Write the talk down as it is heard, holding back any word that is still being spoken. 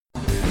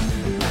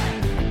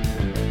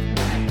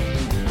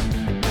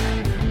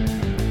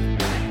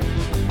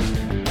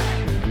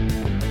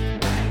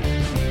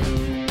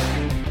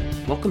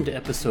Welcome to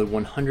episode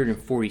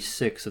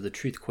 146 of the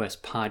Truth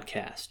Quest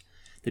podcast,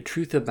 the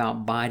truth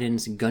about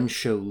Biden's gun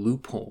show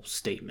loophole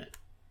statement.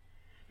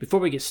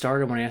 Before we get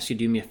started, I want to ask you to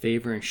do me a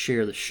favor and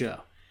share the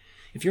show.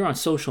 If you're on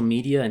social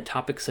media and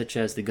topics such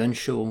as the gun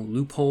show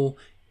loophole,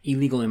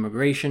 illegal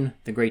immigration,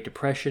 the Great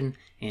Depression,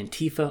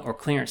 Antifa, or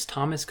Clarence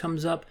Thomas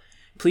comes up,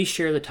 please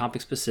share the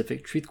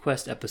topic-specific Truth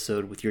Quest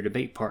episode with your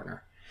debate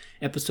partner.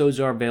 Episodes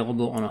are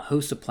available on a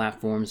host of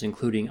platforms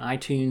including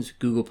iTunes,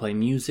 Google Play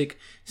Music,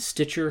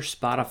 Stitcher,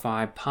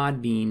 Spotify,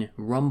 Podbean,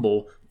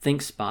 Rumble,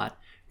 ThinkSpot,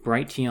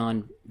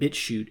 Brighteon,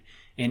 BitChute,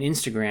 and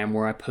Instagram,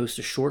 where I post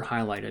a short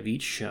highlight of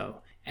each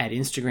show at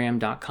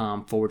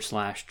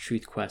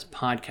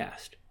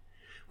instagram.com/truthquestpodcast.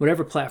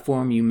 Whatever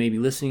platform you may be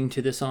listening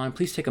to this on,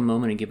 please take a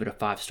moment and give it a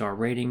 5-star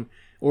rating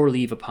or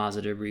leave a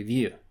positive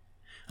review.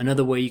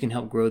 Another way you can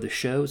help grow the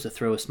show is to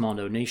throw a small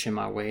donation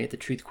my way at the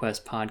Truth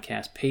Quest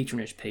podcast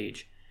patronage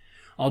page.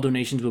 All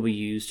donations will be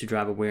used to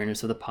drive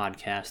awareness of the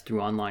podcast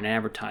through online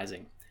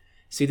advertising.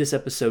 See this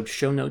episode's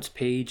show notes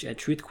page at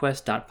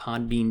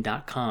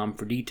truthquest.podbean.com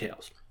for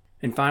details.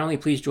 And finally,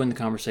 please join the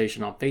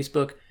conversation on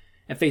Facebook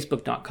at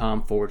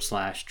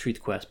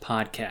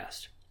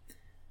facebook.com/truthquestpodcast.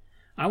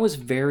 I was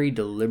very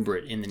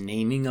deliberate in the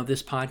naming of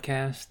this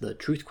podcast, The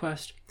Truth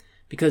Quest,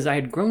 because I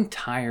had grown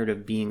tired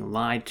of being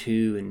lied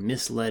to and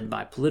misled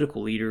by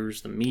political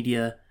leaders, the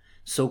media,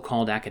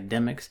 so-called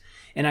academics,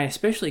 and I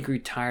especially grew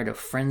tired of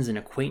friends and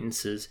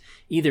acquaintances,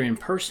 either in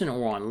person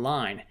or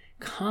online,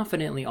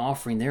 confidently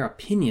offering their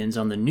opinions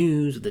on the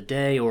news of the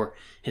day or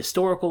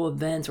historical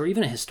events or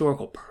even a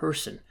historical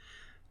person,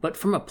 but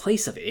from a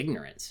place of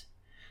ignorance.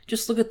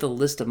 Just look at the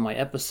list of my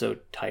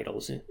episode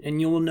titles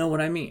and you will know what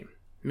I mean.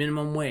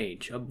 Minimum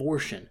wage,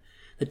 abortion,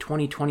 the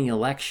 2020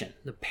 election,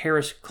 the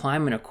Paris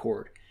Climate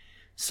Accord,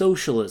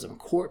 socialism,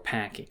 court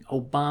packing,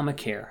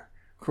 Obamacare,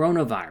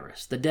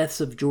 coronavirus, the deaths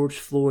of George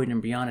Floyd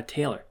and Breonna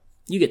Taylor.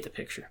 You get the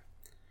picture.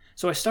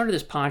 So I started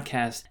this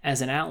podcast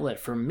as an outlet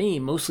for me,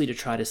 mostly to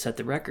try to set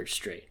the record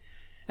straight.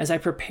 As I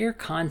prepare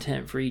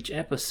content for each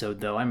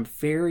episode, though, I'm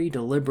very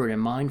deliberate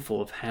and mindful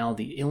of how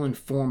the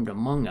ill-informed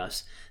among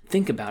us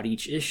think about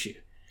each issue.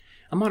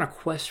 I'm on a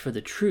quest for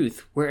the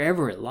truth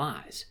wherever it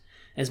lies.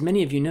 As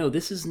many of you know,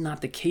 this is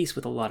not the case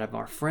with a lot of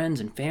our friends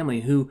and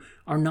family who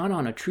are not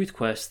on a truth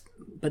quest,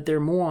 but they're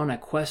more on a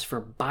quest for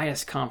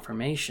bias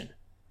confirmation.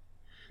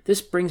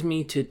 This brings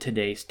me to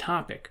today's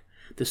topic,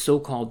 the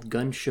so-called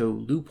gun show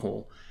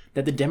loophole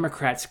that the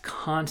Democrats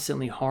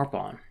constantly harp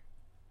on.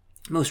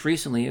 Most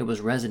recently, it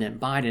was President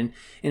Biden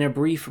in a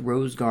brief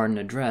Rose Garden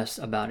address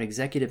about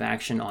executive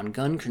action on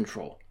gun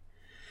control.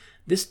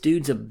 This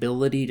dude's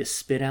ability to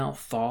spit out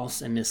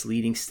false and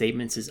misleading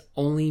statements is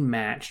only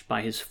matched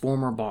by his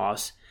former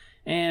boss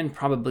and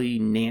probably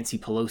Nancy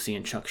Pelosi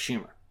and Chuck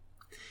Schumer.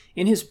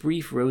 In his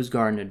brief Rose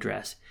Garden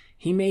address,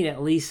 he made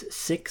at least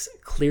 6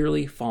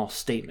 clearly false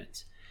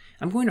statements.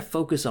 I'm going to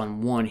focus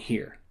on one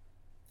here.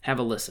 Have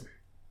a listen.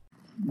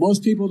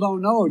 Most people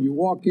don't know. You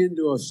walk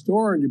into a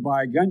store and you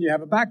buy a gun, you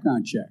have a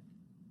background check.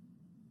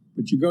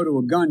 But you go to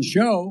a gun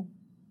show,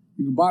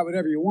 you can buy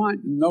whatever you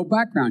want, no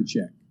background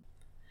check.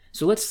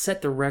 So let's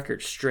set the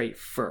record straight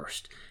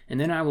first, and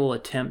then I will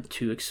attempt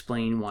to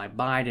explain why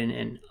Biden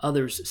and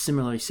others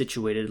similarly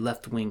situated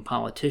left-wing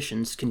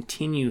politicians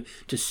continue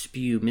to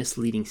spew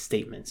misleading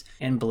statements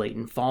and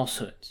blatant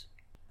falsehoods.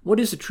 What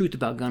is the truth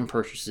about gun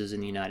purchases in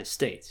the United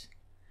States?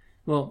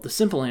 Well, the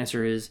simple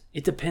answer is,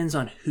 it depends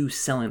on who's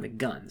selling the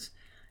guns,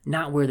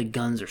 not where the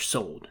guns are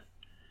sold.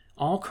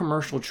 All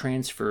commercial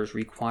transfers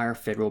require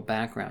federal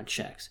background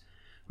checks.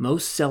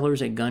 Most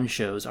sellers at gun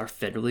shows are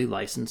federally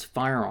licensed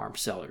firearm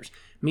sellers,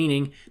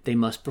 meaning they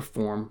must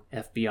perform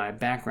FBI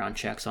background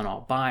checks on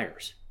all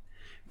buyers.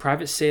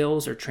 Private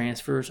sales or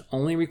transfers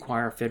only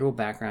require federal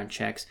background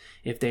checks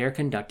if they are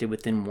conducted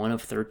within one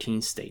of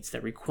 13 states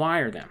that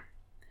require them.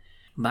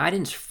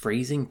 Biden's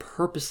phrasing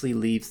purposely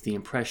leaves the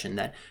impression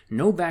that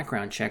no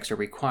background checks are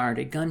required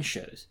at gun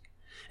shows,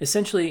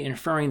 essentially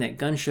inferring that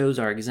gun shows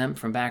are exempt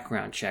from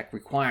background check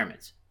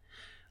requirements.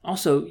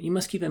 Also, you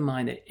must keep in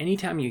mind that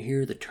anytime you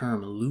hear the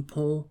term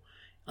loophole,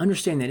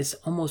 understand that it's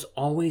almost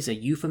always a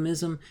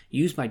euphemism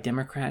used by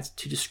Democrats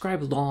to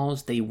describe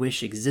laws they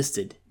wish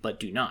existed but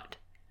do not.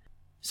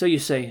 So you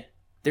say,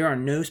 there are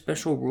no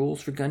special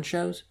rules for gun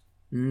shows?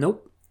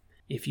 Nope.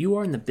 If you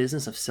are in the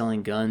business of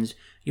selling guns,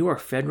 you are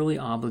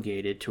federally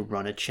obligated to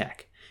run a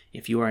check.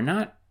 If you are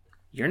not,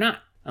 you're not,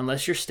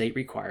 unless your state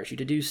requires you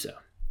to do so.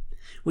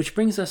 Which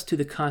brings us to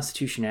the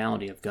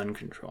constitutionality of gun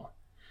control.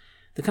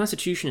 The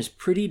Constitution is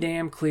pretty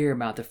damn clear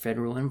about the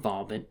federal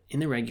involvement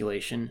in the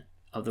regulation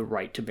of the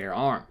right to bear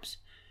arms.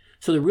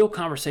 So the real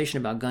conversation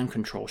about gun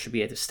control should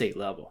be at the state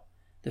level.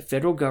 The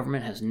federal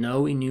government has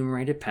no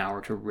enumerated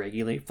power to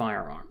regulate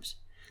firearms.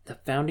 The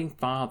Founding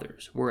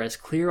Fathers were as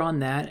clear on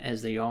that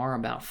as they are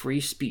about free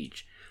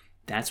speech.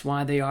 That's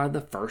why they are the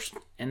First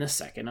and the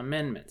Second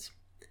Amendments.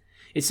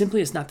 It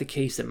simply is not the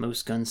case that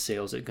most gun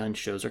sales at gun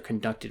shows are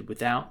conducted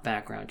without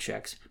background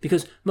checks,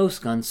 because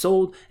most guns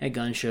sold at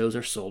gun shows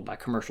are sold by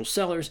commercial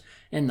sellers,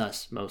 and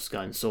thus most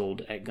guns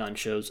sold at gun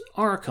shows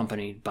are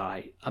accompanied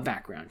by a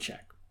background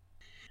check.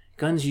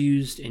 Guns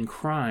used in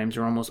crimes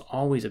are almost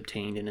always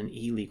obtained in an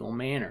illegal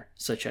manner,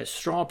 such as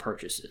straw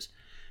purchases.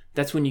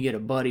 That's when you get a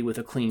buddy with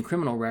a clean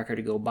criminal record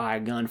to go buy a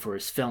gun for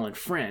his felon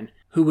friend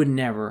who would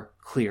never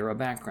clear a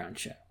background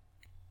check.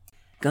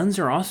 Guns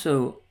are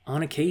also,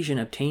 on occasion,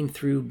 obtained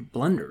through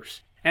blunders.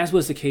 As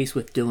was the case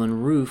with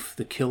Dylan Roof,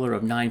 the killer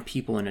of 9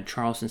 people in a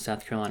Charleston,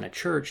 South Carolina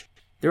church,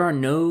 there are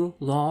no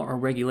law or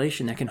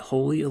regulation that can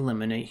wholly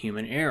eliminate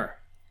human error.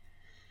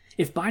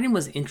 If Biden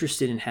was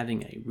interested in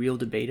having a real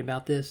debate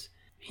about this,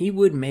 he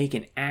would make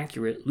an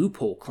accurate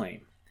loophole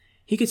claim.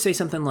 He could say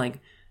something like,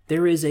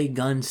 there is a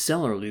gun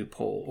seller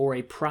loophole, or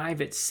a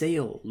private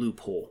sale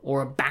loophole,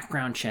 or a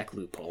background check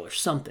loophole, or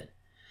something.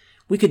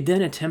 We could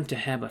then attempt to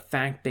have a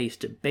fact-based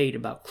debate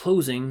about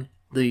closing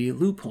the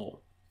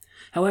loophole.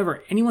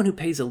 However, anyone who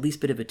pays the least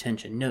bit of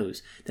attention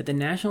knows that the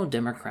National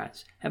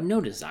Democrats have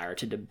no desire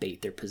to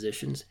debate their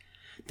positions.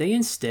 They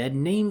instead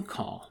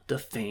name-call,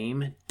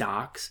 defame,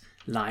 dox,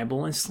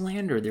 libel, and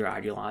slander their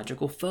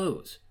ideological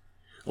foes.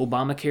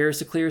 Obamacare is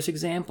the clearest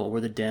example, where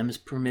the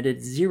Dems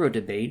permitted zero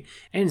debate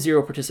and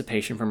zero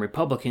participation from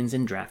Republicans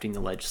in drafting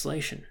the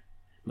legislation.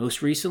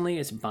 Most recently,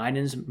 it's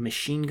Biden's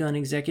machine gun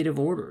executive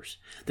orders,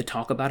 the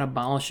talk about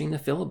abolishing the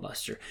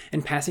filibuster,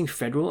 and passing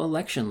federal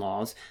election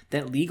laws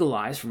that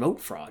legalize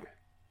vote fraud.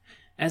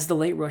 As the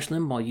late Rush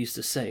Limbaugh used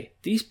to say,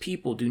 these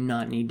people do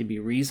not need to be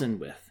reasoned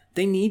with.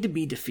 They need to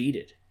be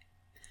defeated.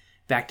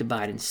 Back to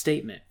Biden's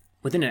statement.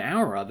 Within an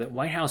hour of it,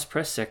 White House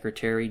Press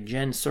Secretary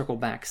Jen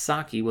Circleback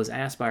Psaki was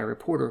asked by a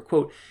reporter,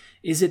 quote,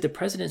 "Is it the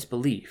president's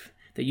belief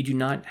that you do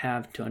not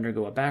have to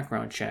undergo a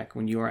background check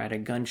when you are at a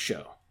gun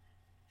show?"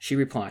 She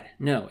replied,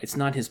 "No, it's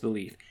not his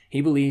belief.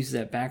 He believes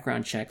that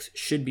background checks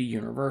should be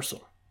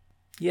universal."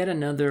 Yet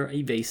another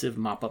evasive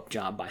mop-up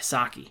job by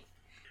Psaki.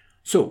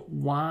 So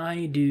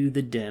why do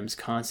the Dems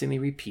constantly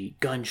repeat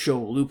gun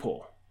show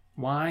loophole?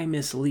 Why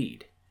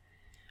mislead?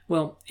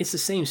 Well, it's the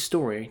same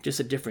story, just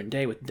a different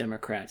day with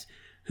Democrats,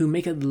 who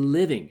make a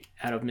living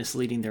out of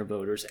misleading their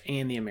voters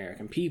and the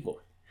American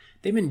people.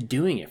 They've been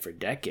doing it for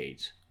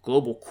decades.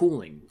 Global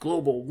cooling,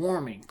 global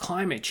warming,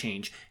 climate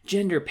change,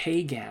 gender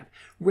pay gap,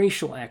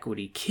 racial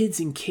equity, kids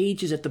in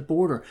cages at the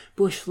border,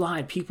 Bush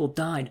lied, people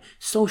died,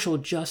 social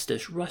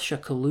justice, Russia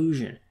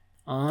collusion.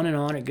 On and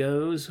on it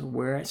goes.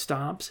 Where it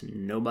stops,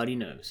 nobody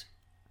knows.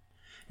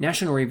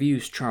 National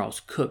Review's Charles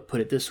Cook put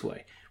it this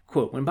way,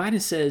 quote, "When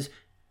Biden says,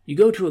 you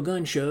go to a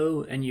gun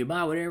show and you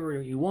buy whatever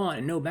you want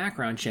and no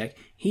background check,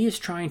 he is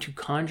trying to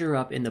conjure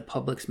up in the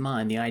public's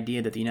mind the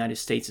idea that the United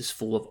States is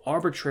full of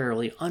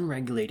arbitrarily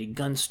unregulated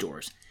gun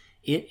stores.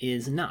 It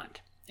is not."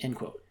 End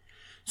quote.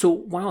 So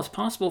while it's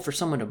possible for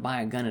someone to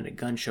buy a gun at a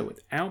gun show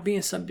without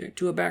being subject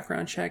to a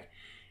background check,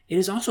 it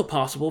is also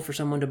possible for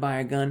someone to buy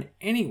a gun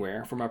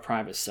anywhere from a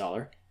private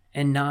seller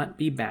and not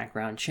be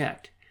background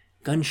checked.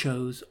 Gun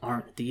shows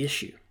aren't the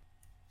issue.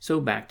 So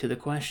back to the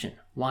question,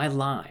 why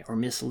lie or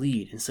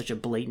mislead in such a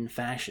blatant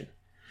fashion?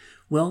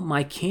 Well,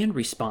 my canned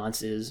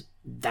response is,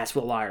 that's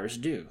what liars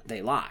do. They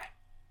lie.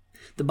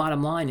 The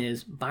bottom line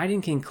is,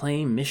 Biden can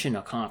claim mission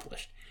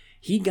accomplished.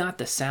 He got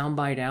the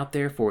soundbite out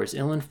there for his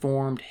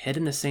ill-informed,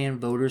 head-in-the-sand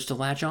voters to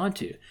latch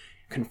onto,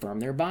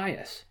 confirm their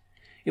bias.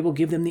 It will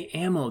give them the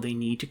ammo they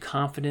need to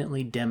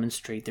confidently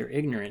demonstrate their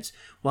ignorance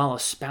while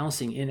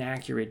espousing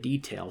inaccurate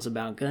details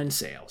about gun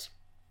sales.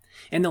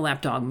 And the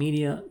lapdog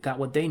media got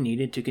what they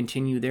needed to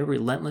continue their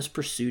relentless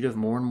pursuit of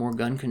more and more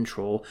gun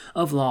control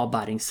of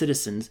law-abiding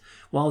citizens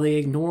while they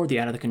ignore the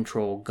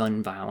out-of-control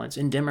gun violence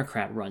in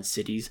Democrat-run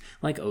cities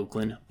like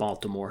Oakland,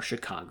 Baltimore,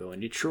 Chicago,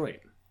 and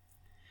Detroit.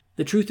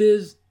 The truth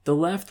is, the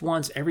left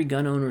wants every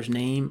gun owner's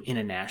name in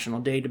a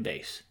national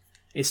database.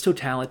 It's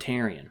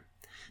totalitarian.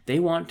 They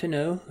want to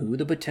know who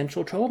the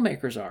potential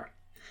troublemakers are.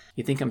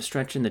 You think I'm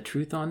stretching the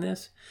truth on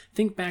this?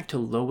 Think back to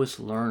Lois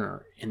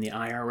Lerner in the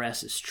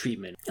IRS's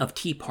treatment of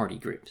Tea Party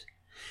groups.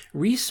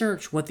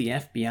 Research what the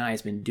FBI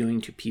has been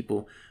doing to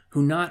people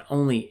who not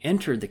only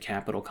entered the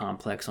Capitol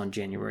complex on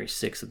January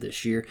 6th of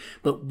this year,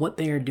 but what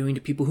they are doing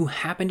to people who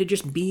happen to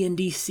just be in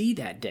D.C.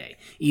 that day,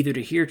 either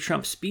to hear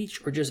Trump's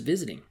speech or just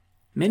visiting.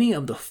 Many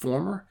of the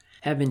former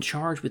have been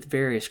charged with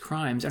various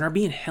crimes and are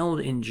being held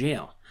in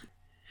jail.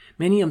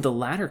 Many of the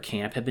latter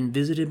camp have been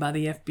visited by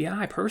the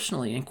FBI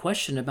personally and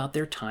questioned about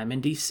their time in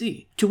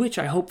D.C., to which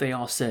I hope they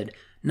all said,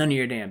 none of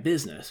your damn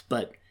business,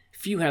 but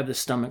few have the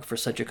stomach for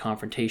such a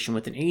confrontation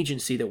with an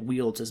agency that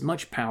wields as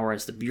much power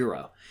as the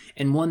Bureau,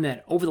 and one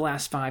that, over the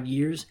last 5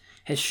 years,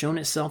 has shown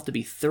itself to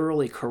be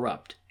thoroughly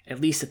corrupt,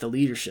 at least at the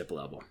leadership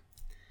level.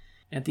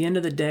 At the end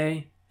of the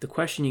day, the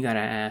question you gotta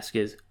ask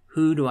is,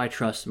 who do I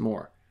trust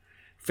more?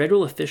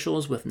 Federal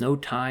officials with no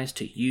ties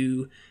to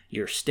you,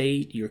 your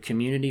state, your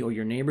community, or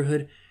your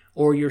neighborhood,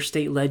 or your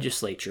state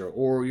legislature,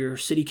 or your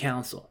city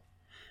council?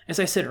 As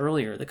I said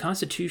earlier, the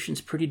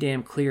Constitution's pretty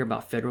damn clear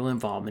about federal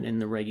involvement in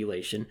the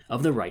regulation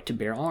of the right to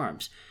bear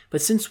arms.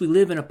 But since we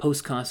live in a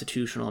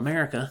post-constitutional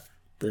America,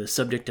 the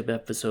subject of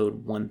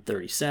episode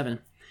 137,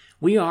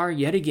 we are,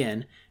 yet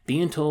again,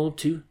 being told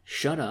to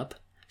shut up,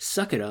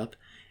 suck it up,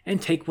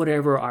 and take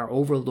whatever our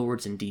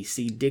overlords in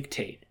D.C.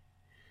 dictate.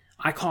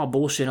 I call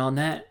bullshit on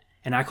that,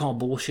 And I call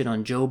bullshit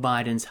on Joe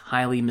Biden's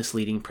highly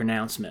misleading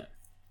pronouncement.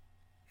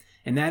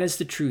 And that is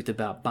the truth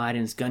about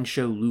Biden's gun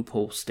show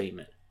loophole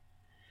statement.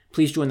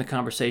 Please join the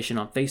conversation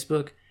on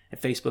Facebook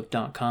at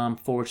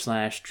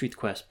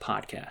facebook.com/TruthQuest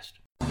podcast.